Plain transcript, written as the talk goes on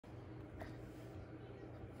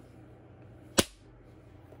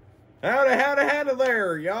Howdy, howdy, howdy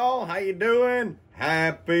there, y'all. How you doing?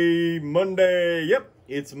 Happy Monday. Yep,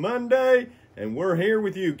 it's Monday, and we're here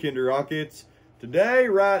with you, Kinder Rockets. Today,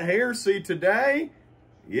 right here, see today?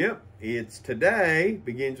 Yep, it's today.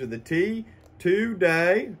 Begins with a T.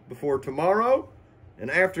 Today, before tomorrow, and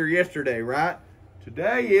after yesterday, right?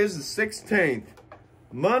 Today is the 16th.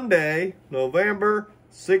 Monday, November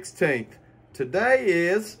 16th. Today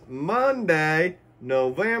is Monday,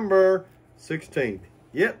 November 16th.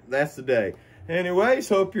 Yep, that's the day. Anyways,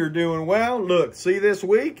 hope you're doing well. Look, see this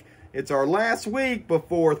week? It's our last week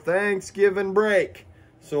before Thanksgiving break.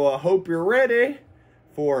 So I hope you're ready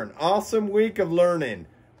for an awesome week of learning.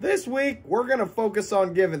 This week, we're going to focus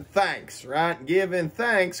on giving thanks, right? Giving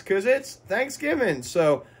thanks because it's Thanksgiving.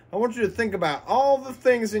 So I want you to think about all the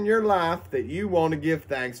things in your life that you want to give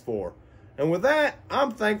thanks for. And with that,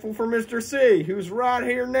 I'm thankful for Mr. C, who's right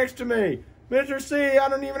here next to me. Mr. C, I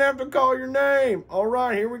don't even have to call your name. All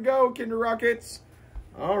right, here we go, Kinder Rockets.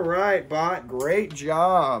 All right, Bot, great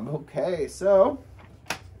job. Okay, so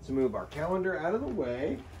let's move our calendar out of the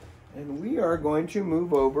way. And we are going to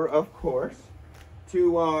move over, of course,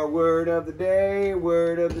 to our word of the day,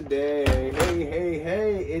 word of the day. Hey, hey,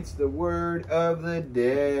 hey, it's the word of the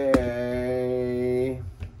day.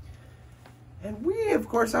 And we, of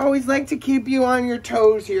course, always like to keep you on your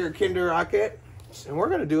toes here, Kinder Rocket. And we're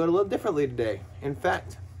going to do it a little differently today. In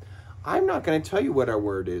fact, I'm not going to tell you what our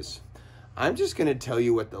word is. I'm just going to tell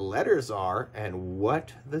you what the letters are and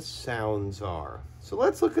what the sounds are. So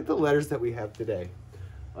let's look at the letters that we have today.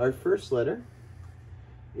 Our first letter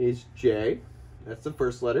is J. That's the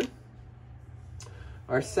first letter.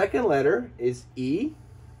 Our second letter is E.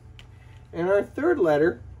 And our third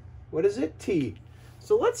letter, what is it? T.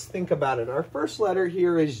 So let's think about it. Our first letter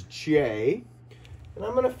here is J. And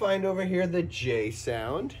I'm going to find over here the J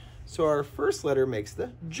sound. So our first letter makes the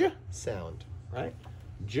J sound, right?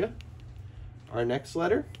 J. Our next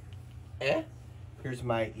letter, E. Here's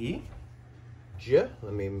my E. J.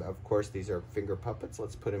 Of course, these are finger puppets.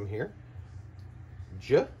 Let's put them here.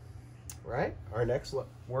 J. Right? Our next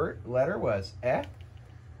letter was E.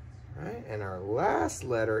 Right? And our last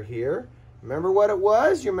letter here, remember what it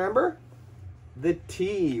was? You remember? The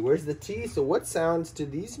T. Where's the T? So what sounds do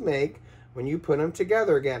these make when you put them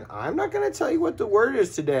together? Again, I'm not going to tell you what the word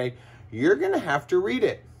is today. You're going to have to read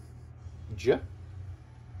it. J,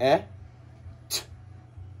 E, T.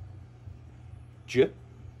 J,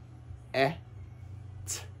 E,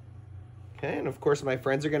 T. Okay, and of course my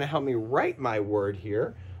friends are going to help me write my word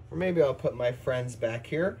here. Or maybe I'll put my friends back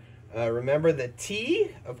here. Remember the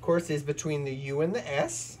T, of course, is between the U and the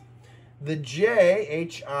S. The J,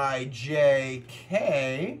 H-I-J-K.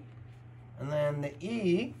 And then the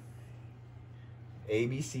E, A,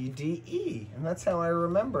 B, C, D, E. And that's how I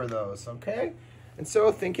remember those, okay? And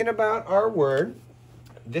so thinking about our word,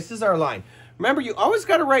 this is our line. Remember, you always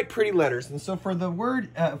got to write pretty letters. And so for the word,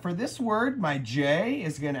 for this word, my J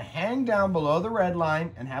is going to hang down below the red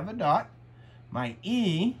line and have a dot. My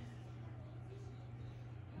E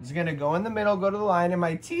is going to go in the middle, go to the line, and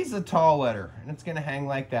my T is a tall letter, and it's going to hang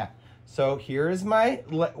like that. So here is my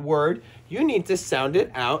word. You need to sound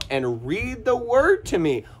it out and read the word to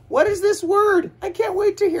me. What is this word? I can't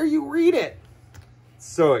wait to hear you read it.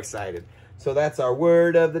 So excited. So that's our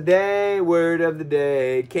word of the day, word of the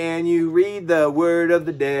day. Can you read the word of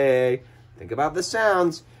the day? Think about the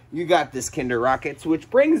sounds. You got this, Kinder Rockets, which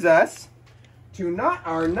brings us to not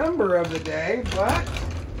our number of the day, but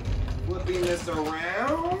flipping this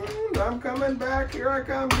around. I'm coming back. Here I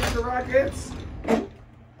come, Kinder Rockets.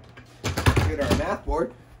 Get our math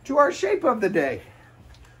board to our shape of the day.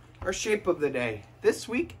 Our shape of the day. This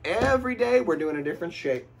week, every day, we're doing a different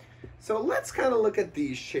shape. So let's kind of look at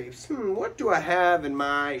these shapes. What do I have in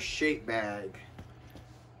my shape bag?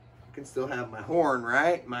 I can still have my horn,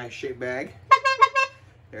 right? My shape bag.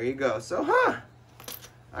 There you go. So,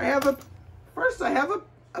 I have a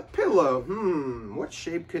pillow. What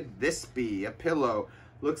shape could this be? A pillow.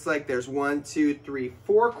 Looks like there's 1, 2, 3,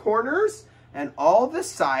 4 corners. And all the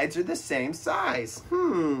sides are the same size.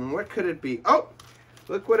 What could it be? Oh,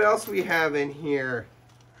 look what else we have in here.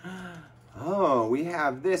 Oh, we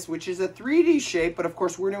have this, which is a 3D shape, but of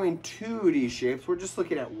course we're doing 2D shapes. We're just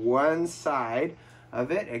looking at one side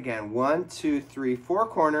of it. Again, 1, 2, 3, 4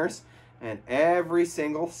 corners, and every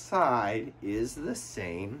single side is the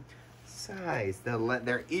same size.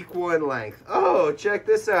 They're equal in length. Oh, check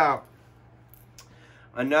this out.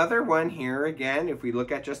 Another one here, again, if we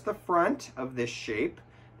look at just the front of this shape,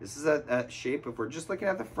 this is a shape, if we're just looking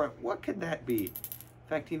at the front, what could that be? In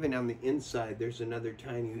fact, even on the inside, there's another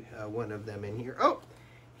tiny one of them in here. Oh,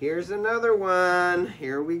 here's another one.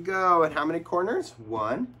 Here we go. And how many corners?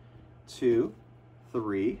 1, 2,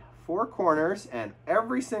 3, 4 corners, and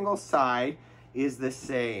every single side is the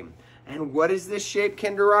same. And what is this shape,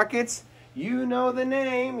 Kinder Rockets? You know the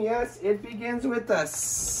name. Yes, it begins with a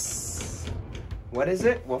S. What is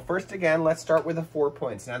it? Well, first again, let's start with the 4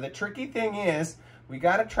 points. Now, the tricky thing is we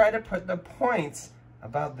got to try to put the points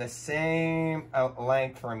about the same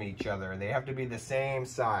length from each other. They have to be the same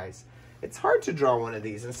size. It's hard to draw one of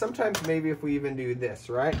these, and sometimes maybe if we even do this,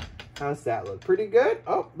 right? How's that look? Pretty good?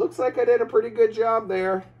 Oh, looks like I did a pretty good job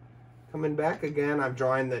there. Coming back again, I'm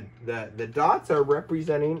drawing the dots are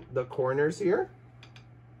representing the corners here.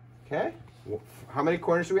 Okay. How many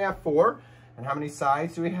corners do we have? 4. And how many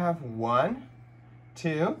sides do we have? 1,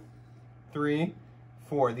 2, 3,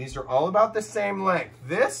 4. These are all about the same length.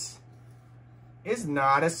 This is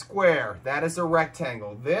not a square. That is a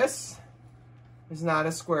rectangle. This is not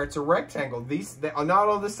a square. It's a rectangle. Not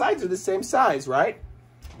all the sides are the same size, right?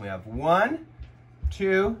 We have 1,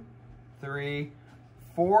 2, 3,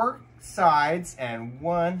 4 sides, and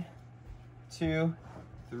 1, 2,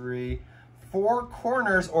 3, 4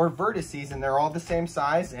 corners or vertices, and they're all the same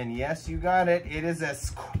size. And yes, you got it. It is a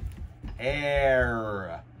square.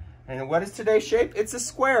 And what is today's shape? It's a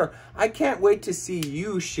square. I can't wait to see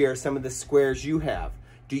you share some of the squares you have.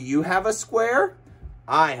 Do you have a square?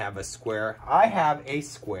 I have a square. I have a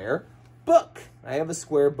square book. I have a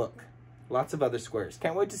square book. Lots of other squares.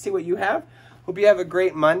 Can't wait to see what you have. Hope you have a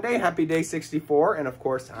great Monday. Happy day 64. And of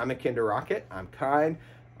course, I'm a Kinder Rocket. I'm kind.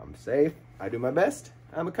 I'm safe. I do my best.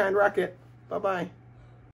 I'm a kind rocket. Bye-bye.